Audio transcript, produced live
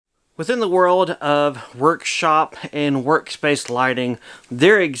Within the world of workshop and workspace lighting,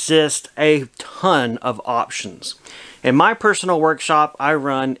 there exists a ton of options. In my personal workshop, I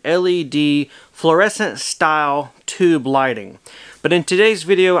run LED fluorescent style tube lighting. But in today's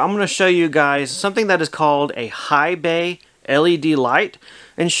video, I'm going to show you guys something that is called a high bay LED light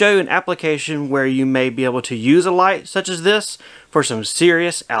and show you an application where you may be able to use a light such as this for some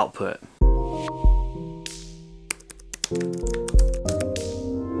serious output.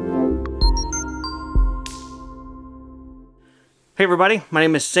 Hey everybody, my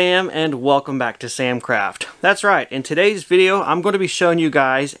name is Sam and welcome back to Samcraft. That's right, in today's video I'm going to be showing you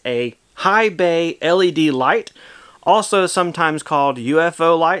guys a high bay LED light, also sometimes called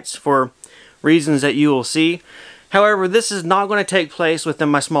UFO lights for reasons that you will see. However, this is not going to take place within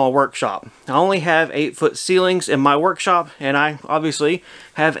my small workshop. I only have 8-foot ceilings in my workshop and I obviously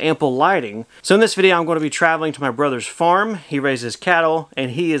have ample lighting. So in this video I'm going to be traveling to my brother's farm. He raises cattle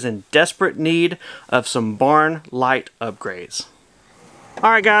and he is in desperate need of some barn light upgrades.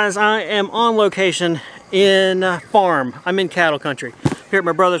 Alright guys, I am on location in farm. I'm in cattle country. Here at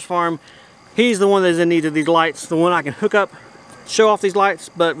my brother's farm. He's the one that is in need of these lights. The one I can hook up, show off these lights,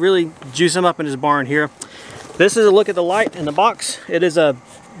 but really juice them up in his barn here. This is a look at the light in the box. It is a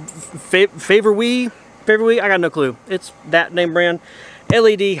Favorwe, I got no clue. It's that name brand.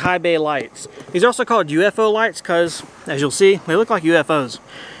 LED high bay lights. These are also called UFO lights because, as you'll see, they look like UFOs.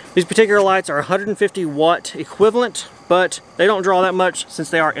 These particular lights are 150 watt equivalent, but they don't draw that much since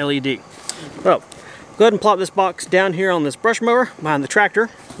they are LED. So, go ahead and plop this box down here on this brush mower behind the tractor,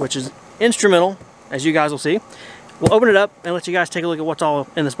 which is instrumental, as you guys will see. We'll open it up and let you guys take a look at what's all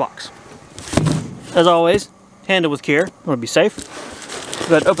in this box. As always, handle with care. I want to be safe.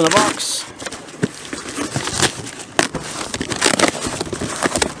 Go ahead and open the box.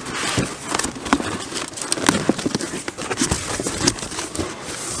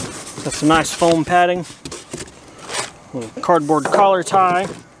 Got some nice foam padding. Little cardboard collar tie.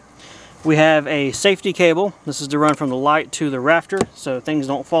 We have a safety cable. This is to run from the light to the rafter so things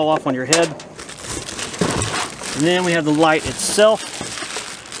don't fall off on your head. And then we have the light itself.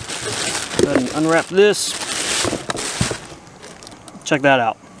 Go ahead and unwrap this. Check that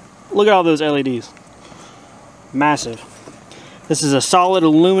out. Look at all those LEDs. Massive. This is a solid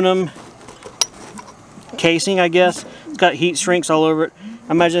aluminum casing, I guess. It's got heat shrinks all over it.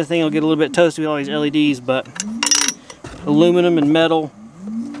 I imagine the thing will get a little bit toasty with all these LEDs, but aluminum and metal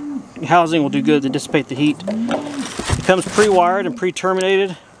housing will do good to dissipate the heat. It comes pre-wired and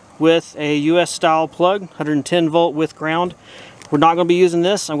pre-terminated with a US style plug, 110 volt with ground. We're not going to be using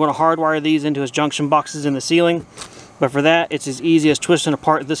this. I'm going to hardwire these into his junction boxes in the ceiling. But for that, it's as easy as twisting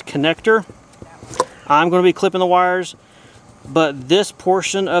apart this connector. I'm going to be clipping the wires, but this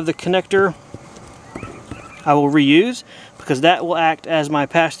portion of the connector I will reuse because that will act as my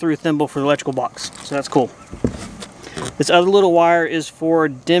pass-through thimble for the electrical box. So that's cool. This other little wire is for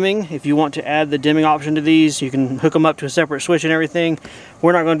dimming. If you want to add the dimming option to these, you can hook them up to a separate switch and everything.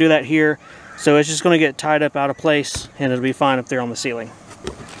 We're not going to do that here. So it's just going to get tied up out of place and it'll be fine up there on the ceiling.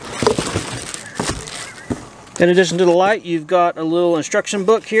 In addition to the light, you've got a little instruction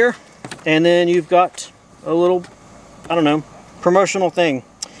book here, and then you've got a little, I don't know, promotional thing.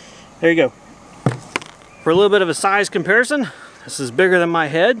 There you go. For a little bit of a size comparison, this is bigger than my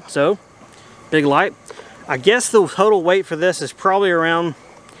head, so big light. I guess the total weight for this is probably around,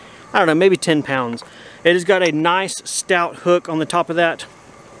 I don't know, maybe 10 pounds. It has got a nice stout hook on the top of that.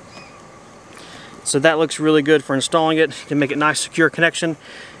 So that looks really good for installing it to make it nice secure connection.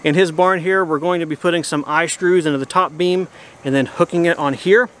 In his barn here, we're going to be putting some eye screws into the top beam and then hooking it on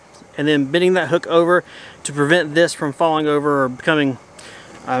here and then bending that hook over to prevent this from falling over or becoming,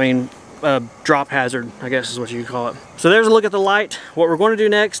 a drop hazard, I guess is what you could call it. So there's a look at the light. What we're going to do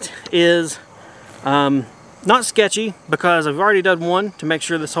next is not sketchy because I've already done one to make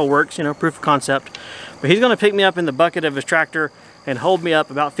sure this whole works, you know, proof of concept. But he's going to pick me up in the bucket of his tractor and hold me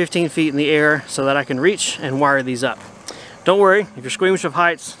up about 15 feet in the air so that I can reach and wire these up. Don't worry, if you're squeamish of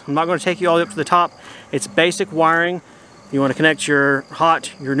heights, I'm not going to take you all the way up to the top. It's basic wiring. You want to connect your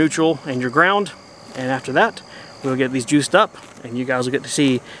hot, your neutral, and your ground. And after that, we'll get these juiced up and you guys will get to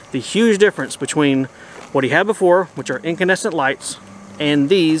see the huge difference between what he had before, which are incandescent lights, and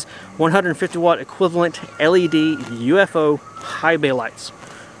these 150 watt equivalent LED UFO high bay lights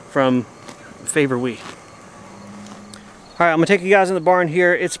from Favorwe. Alright, I'm going to take you guys in the barn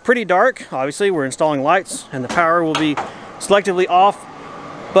here. It's pretty dark. Obviously, we're installing lights and the power will be selectively off.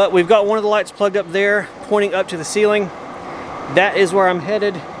 But we've got one of the lights plugged up there, pointing up to the ceiling. That is where I'm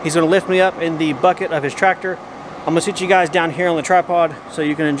headed. He's going to lift me up in the bucket of his tractor. I'm going to sit you guys down here on the tripod so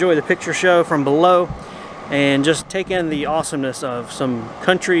you can enjoy the picture show from below. and just take in the awesomeness of some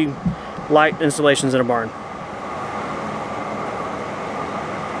country light installations in a barn.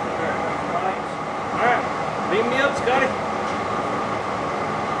 Alright, beam me up, Scotty.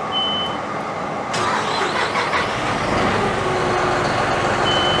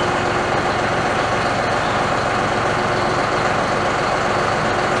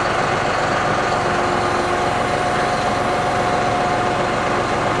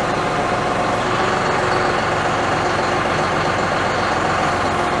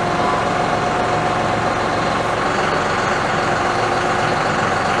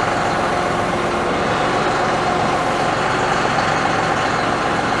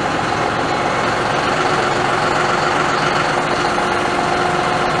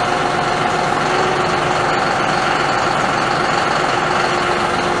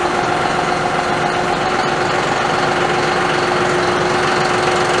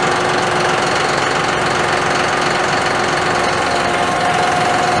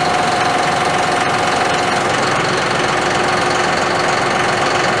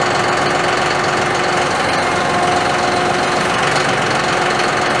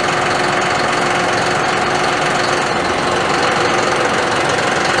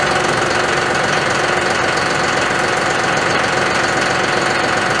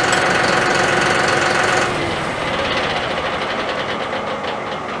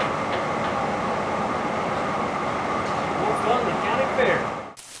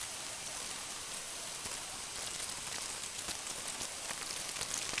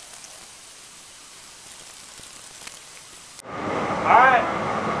 Alright,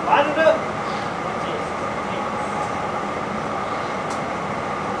 line it up.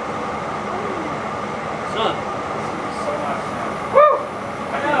 Son. So nice now. Woo!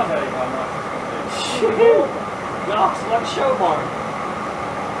 I can't tell you how much it's going to be. Y'all, it's like a show barn.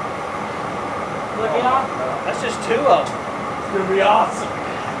 Look, y'all. That's just 2 of them. It's going to be awesome.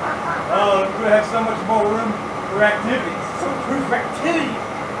 Oh, we're going to have so much more room for activities. Some proof for activity.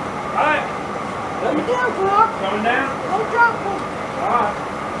 Alright. Let me down, Brock. Coming down? Don't drop me. Alright.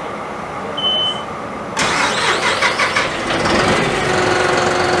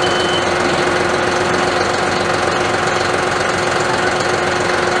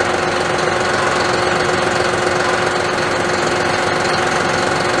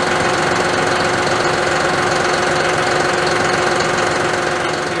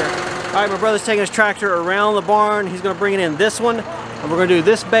 Alright, my brother's taking his tractor around the barn. He's going to bring it in this one, and we're going to do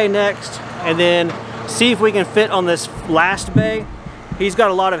this bay next, and then see if we can fit on this last bay. He's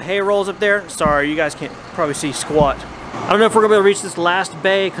got a lot of hay rolls up there. Sorry, you guys can't probably see squat. I don't know if we're going to be able to reach this last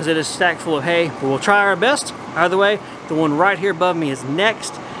bay because it is stacked full of hay, but we'll try our best. Either way, the one right here above me is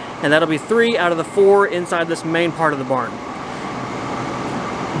next, and that'll be 3 out of the 4 inside this main part of the barn.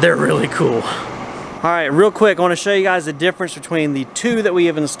 They're really cool. Alright, real quick, I want to show you guys the difference between the 2 that we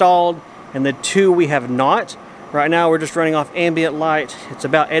have installed and the 2 we have not. Right now we're just running off ambient light. It's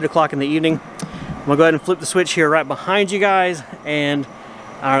about 8 o'clock in the evening. I'm going to go ahead and flip the switch here right behind you guys, and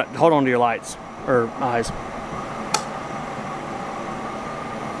hold on to your lights, or eyes.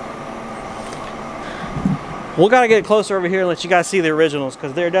 We'll got to get closer over here and let you guys see the originals,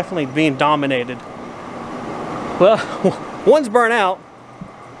 because they're definitely being dominated. Well, one's burnt out,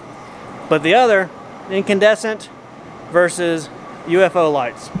 but the other, incandescent versus UFO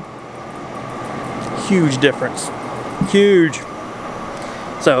lights. Huge difference. Huge.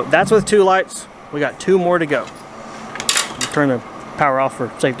 So that's with 2 lights. We got 2 more to go. Turn the power off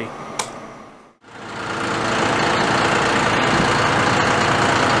for safety.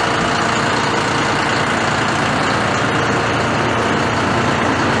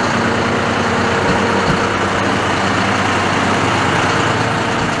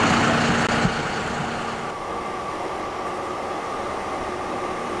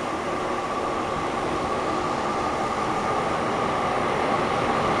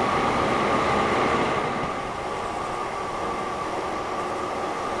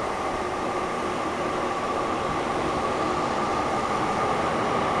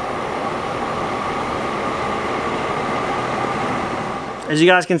 As you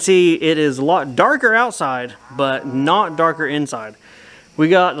guys can see, it is a lot darker outside, but not darker inside. We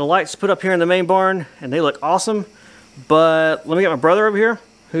got the lights put up here in the main barn, and they look awesome. But let me get my brother over here,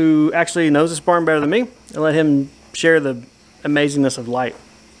 who actually knows this barn better than me, and let him share the amazingness of light.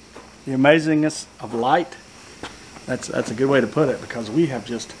 The amazingness of light? That's a good way to put it, because we have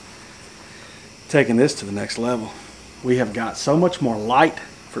just taken this to the next level. We have got so much more light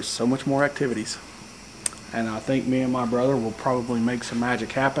for so much more activities. And I think me and my brother will probably make some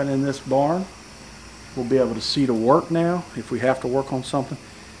magic happen in this barn. We'll be able to see to work now if we have to work on something.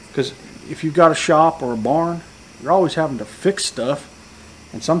 Because if you've got a shop or a barn, you're always having to fix stuff,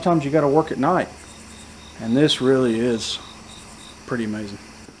 and sometimes you got to work at night. And this really is pretty amazing.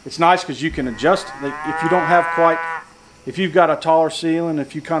 It's nice because you can adjust, if you don't have quite, if you've got a taller ceiling,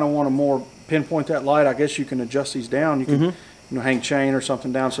 if you kind of want to more pinpoint that light, I guess you can adjust these down. You can hang chain or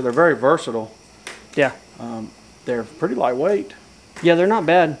something down, so they're very versatile. Yeah. They're pretty lightweight. Yeah, they're not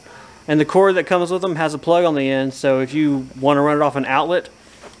bad. And the cord that comes with them has a plug on the end, so if you want to run it off an outlet,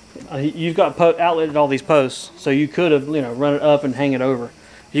 you've got outlet at all these posts, so you could have run it up and hang it over.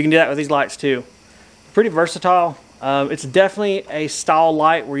 You can do that with these lights too. Pretty versatile. It's definitely a style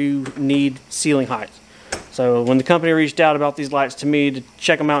light where you need ceiling height. So when the company reached out about these lights to me to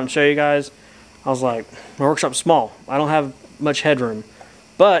check them out and show you guys, I was like, my workshop's small. I don't have much headroom,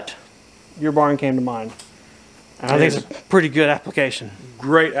 but your barn came to mind. And I think it's a pretty good application.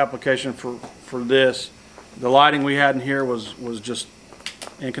 Great application for this. The lighting we had in here was just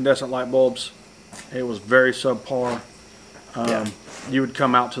incandescent light bulbs. It was very subpar. You would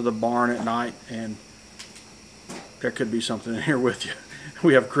come out to the barn at night and there could be something in here with you.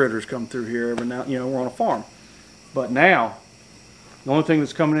 We have critters come through here every now, we're on a farm. But now, the only thing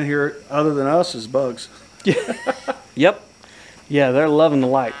that's coming in here other than us is bugs. Yep. Yeah, they're loving the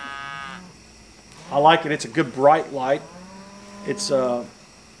light. I like it. It's a good bright light. It's not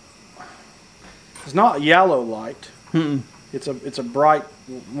a yellow light. It's a bright,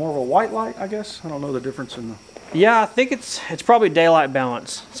 more of a white light, I guess. I don't know the difference in the. Yeah, I think it's probably daylight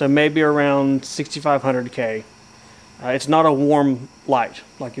balance, so maybe around 6500 K. It's not a warm light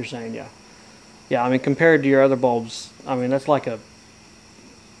like you're saying. Yeah. I mean, compared to your other bulbs, I mean that's like a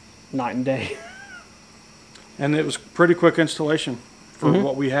night and day. And it was pretty quick installation for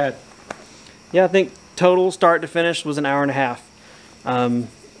what we had. Yeah, I think total start to finish was an hour and a half.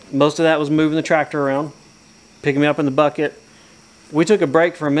 Most of that was moving the tractor around, picking me up in the bucket. We took a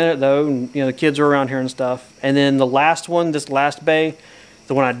break for a minute though, and the kids were around here and stuff. And then the last one, this last bay,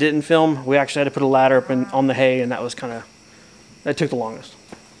 the one I didn't film, we actually had to put a ladder up on the hay, and that was that took the longest.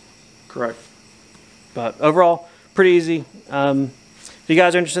 Correct. But overall, pretty easy. If you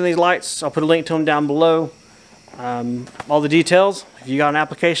guys are interested in these lights, I'll put a link to them down below. All the details, if you got an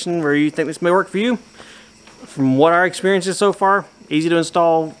application where you think this may work for you, from what our experience is so far, easy to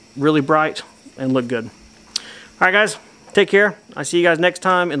install, really bright, and look good. Alright guys, take care. I'll see you guys next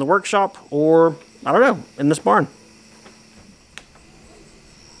time in the workshop, or I don't know, in this barn.